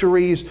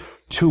victories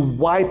to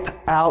wipe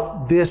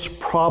out this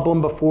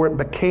problem before it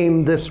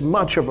became this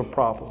much of a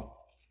problem.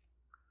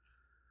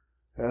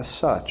 As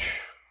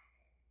such,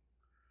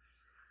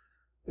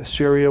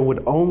 Assyria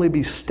would only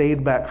be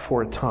stayed back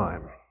for a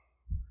time,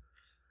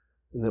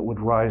 and that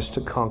would rise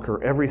to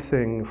conquer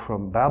everything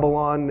from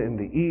Babylon in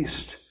the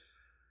east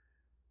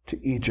to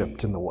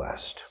Egypt in the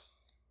west.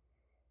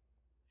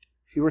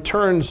 He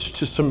returns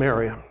to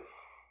Samaria.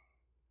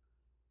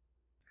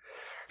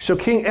 So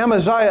King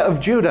Amaziah of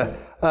Judah,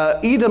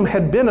 Edom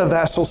had been a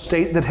vassal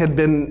state that had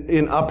been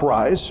in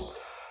uprise,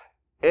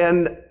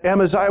 and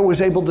Amaziah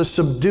was able to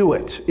subdue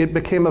it. It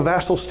became a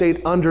vassal state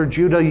under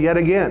Judah yet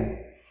again.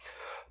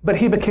 But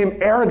he became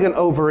arrogant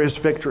over his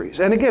victories.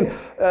 And again,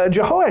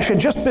 Jehoash had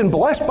just been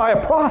blessed by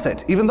a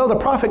prophet. Even though the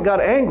prophet got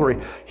angry,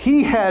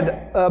 he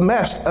had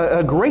amassed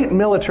a great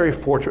military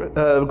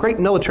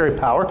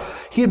power.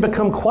 He had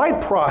become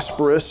quite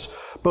prosperous,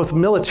 both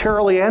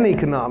militarily and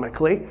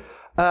economically.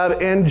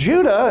 And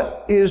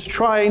Judah is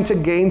trying to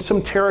gain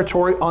some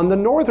territory on the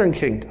northern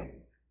kingdom.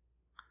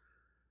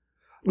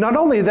 Not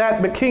only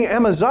that, but King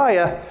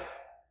Amaziah,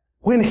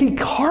 when he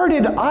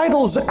carted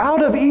idols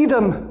out of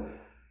Edom,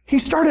 he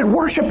started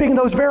worshiping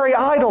those very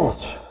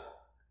idols.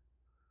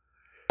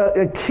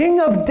 A king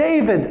of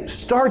David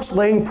starts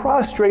laying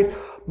prostrate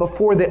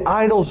before the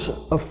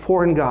idols of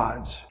foreign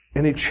gods,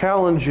 and he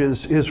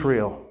challenges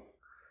Israel.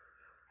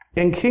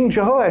 And King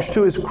Jehoash,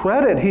 to his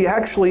credit, he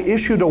actually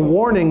issued a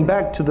warning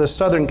back to the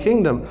southern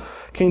kingdom.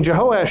 King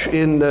Jehoash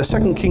in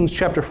 2 Kings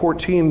chapter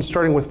 14,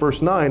 starting with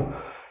verse 9,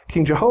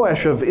 King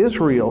Jehoash of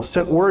Israel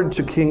sent word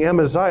to King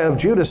Amaziah of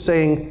Judah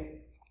saying,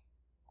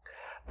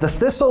 the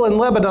thistle in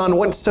Lebanon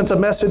once sent a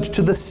message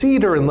to the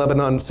cedar in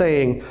Lebanon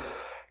saying,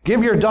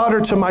 give your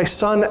daughter to my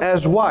son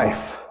as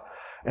wife.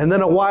 And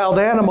then a wild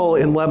animal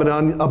in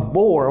Lebanon, a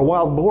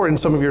wild boar in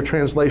some of your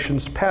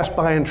translations, passed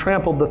by and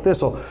trampled the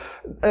thistle.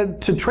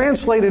 To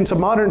translate into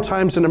modern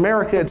times in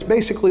America, it's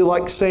basically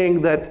like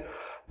saying that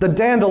the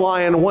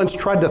dandelion once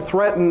tried to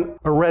threaten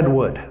a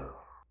redwood.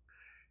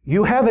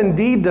 You have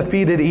indeed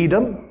defeated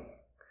Edom,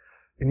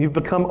 and you've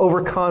become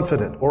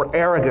overconfident or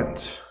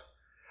arrogant.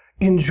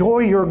 Enjoy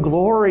your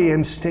glory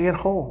and stay at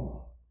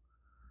home.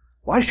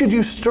 Why should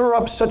you stir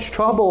up such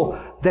trouble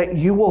that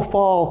you will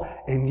fall,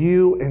 and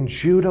you and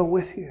Judah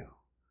with you?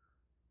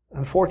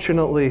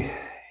 Unfortunately,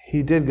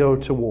 he did go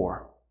to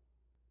war.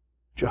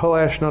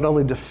 Jehoash not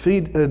only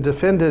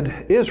defended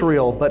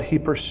Israel, but he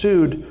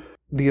pursued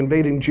the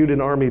invading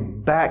Judean army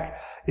back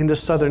into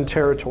southern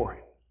territory.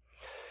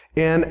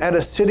 And at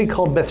a city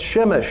called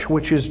Beth-Shemesh,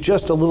 which is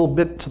just a little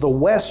bit to the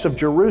west of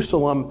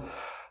Jerusalem,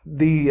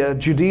 the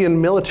Judean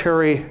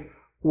military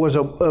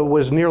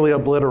was nearly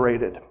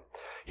obliterated.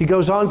 He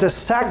goes on to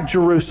sack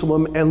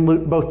Jerusalem and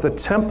loot both the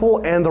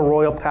temple and the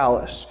royal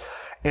palace.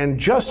 And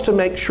just to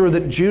make sure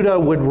that Judah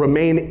would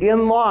remain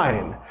in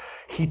line,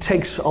 he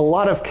takes a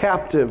lot of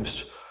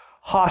captives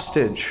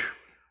hostage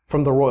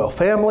from the royal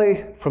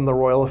family, from the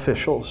royal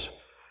officials,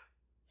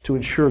 to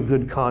ensure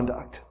good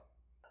conduct.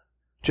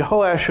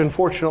 Jehoash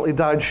unfortunately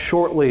died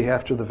shortly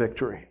after the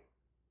victory.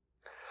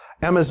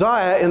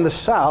 Amaziah in the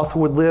south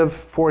would live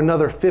for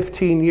another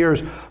 15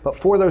 years, but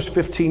for those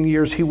 15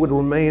 years he would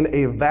remain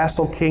a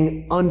vassal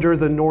king under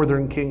the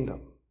northern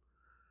kingdom.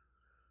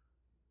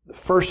 The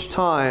first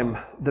time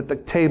that the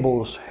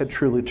tables had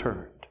truly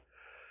turned.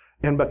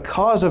 And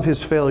because of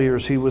his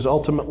failures, he was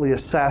ultimately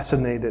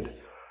assassinated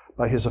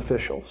by his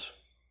officials.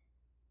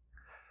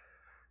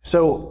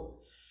 So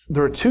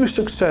there are 2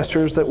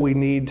 successors that we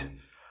need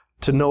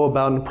to know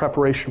about in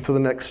preparation for the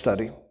next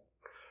study.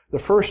 The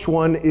first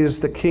one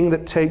is the king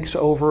that takes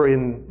over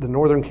in the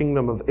northern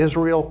kingdom of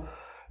Israel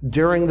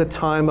during the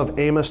time of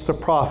Amos the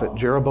prophet,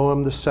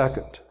 Jeroboam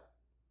II.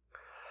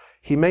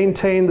 He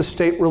maintained the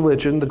state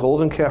religion, the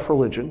golden calf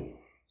religion.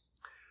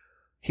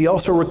 He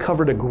also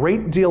recovered a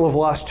great deal of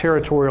lost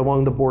territory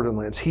along the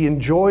borderlands. He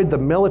enjoyed the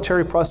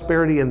military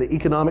prosperity and the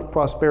economic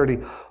prosperity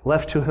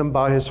left to him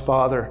by his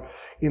father.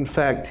 In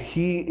fact,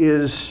 he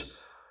is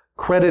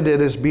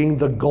credited as being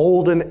the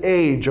golden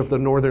age of the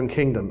northern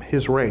kingdom,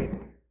 his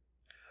reign.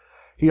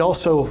 He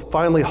also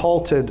finally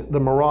halted the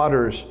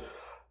marauders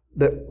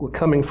that were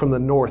coming from the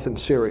north in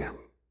Syria.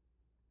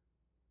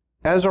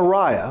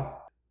 Azariah,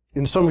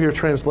 In some of your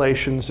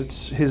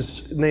translations,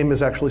 his name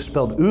is actually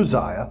spelled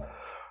Uzziah,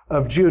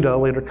 of Judah,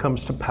 later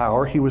comes to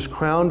power. He was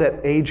crowned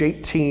at age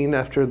 18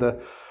 after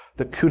the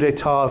coup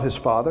d'etat of his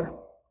father.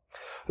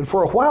 And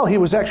for a while, he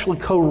was actually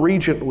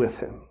co-regent with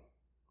him.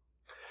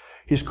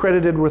 He's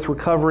credited with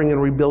recovering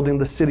and rebuilding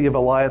the city of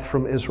Elath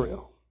from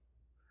Israel.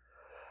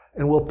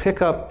 And we'll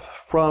pick up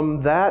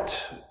from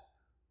that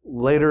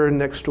later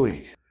next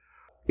week.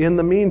 In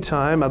the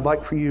meantime, I'd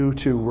like for you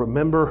to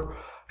remember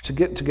to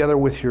get together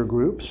with your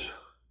groups.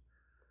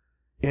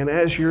 And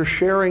as you're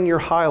sharing your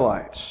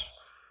highlights,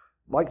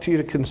 I'd like you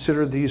to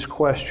consider these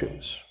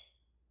questions.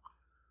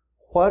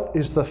 What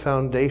is the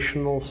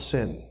foundational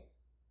sin?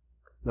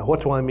 Now,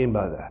 what do I mean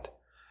by that?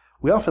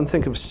 We often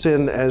think of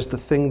sin as the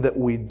thing that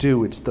we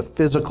do. It's the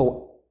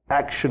physical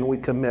action we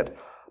commit.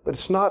 But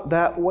it's not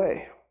that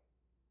way.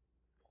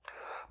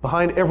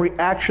 Behind every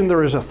action,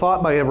 there is a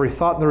thought. By every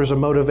thought, there is a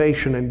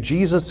motivation. And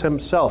Jesus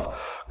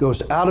himself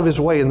goes out of his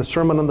way in the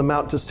Sermon on the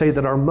Mount to say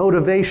that our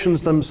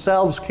motivations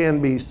themselves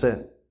can be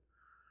sin.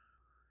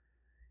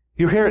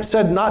 You hear it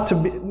said not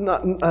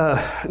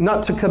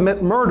to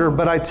commit murder,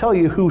 but I tell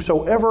you,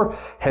 whosoever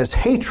has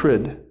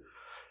hatred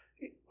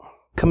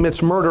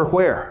commits murder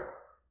where?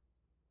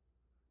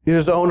 In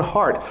his own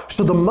heart.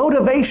 So the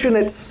motivation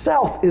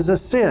itself is a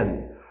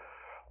sin.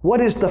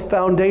 What is the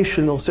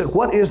foundational sin?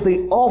 What is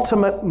the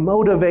ultimate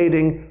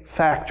motivating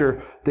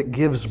factor that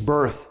gives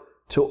birth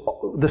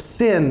to the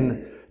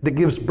sin that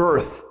gives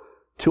birth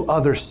to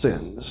other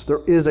sins?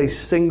 There is a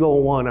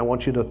single one. I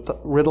want you to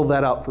riddle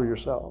that out for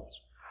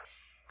yourselves.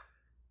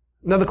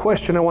 Another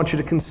question I want you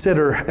to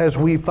consider, as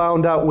we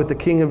found out with the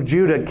king of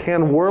Judah,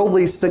 can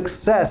worldly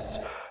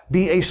success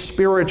be a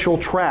spiritual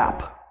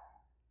trap?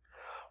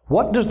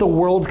 What does the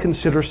world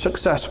consider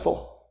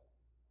successful?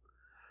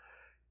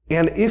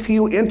 And if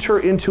you enter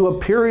into a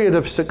period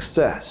of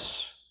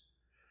success,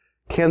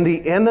 can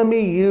the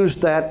enemy use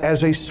that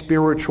as a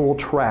spiritual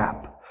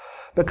trap?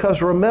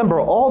 Because remember,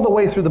 all the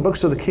way through the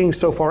books of the Kings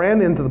so far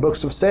and into the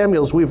books of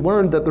Samuel's, we've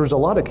learned that there's a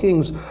lot of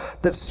kings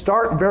that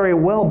start very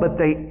well, but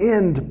they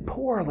end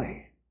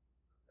poorly.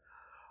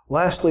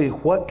 Lastly,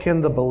 what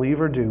can the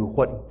believer do?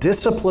 What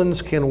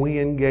disciplines can we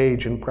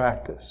engage in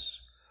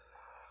practice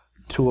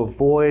to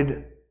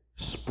avoid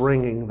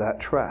springing that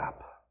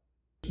trap?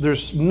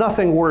 There's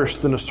nothing worse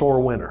than a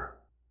sore winner.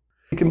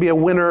 It can be a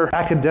winner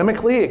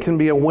academically, it can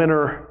be a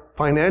winner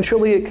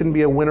financially, it can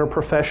be a winner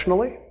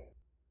professionally.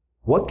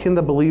 What can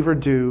the believer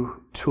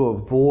do to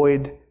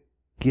avoid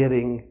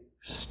getting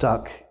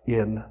stuck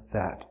in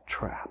that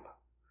trap?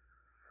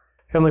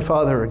 Heavenly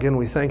Father, again,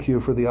 we thank you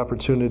for the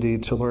opportunity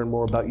to learn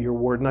more about your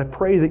word, and I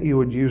pray that you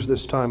would use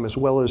this time as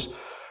well as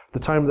the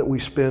time that we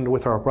spend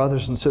with our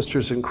brothers and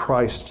sisters in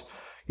Christ,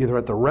 either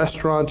at the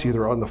restaurant,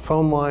 either on the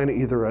phone line,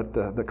 either at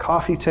the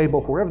coffee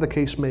table, wherever the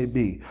case may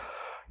be.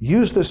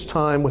 Use this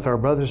time with our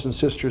brothers and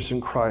sisters in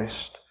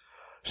Christ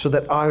so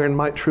that iron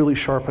might truly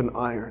sharpen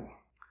iron,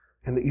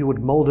 and that you would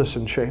mold us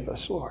and shape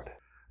us, Lord,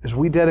 as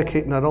we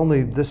dedicate not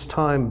only this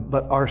time,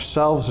 but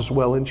ourselves as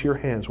well into your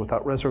hands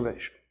without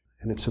reservation.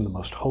 And it's in the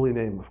most holy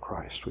name of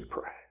Christ we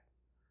pray.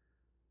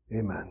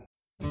 Amen.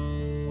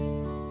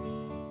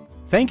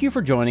 Thank you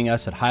for joining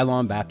us at High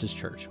Lawn Baptist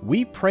Church.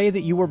 We pray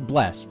that you were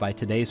blessed by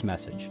today's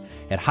message.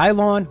 At High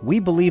Lawn,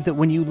 we believe that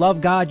when you love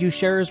God, you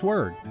share His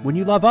Word. When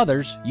you love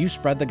others, you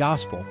spread the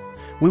gospel.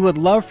 We would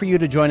love for you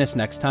to join us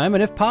next time,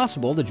 and if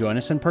possible, to join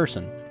us in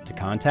person. To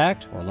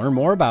contact or learn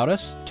more about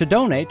us, to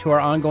donate to our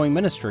ongoing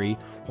ministry,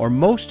 or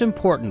most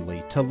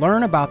importantly, to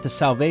learn about the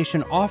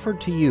salvation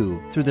offered to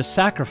you through the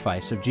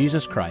sacrifice of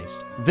Jesus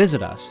Christ,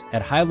 visit us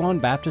at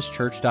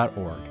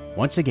highlawnbaptistchurch.org.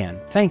 Once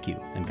again, thank you,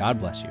 and God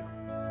bless you.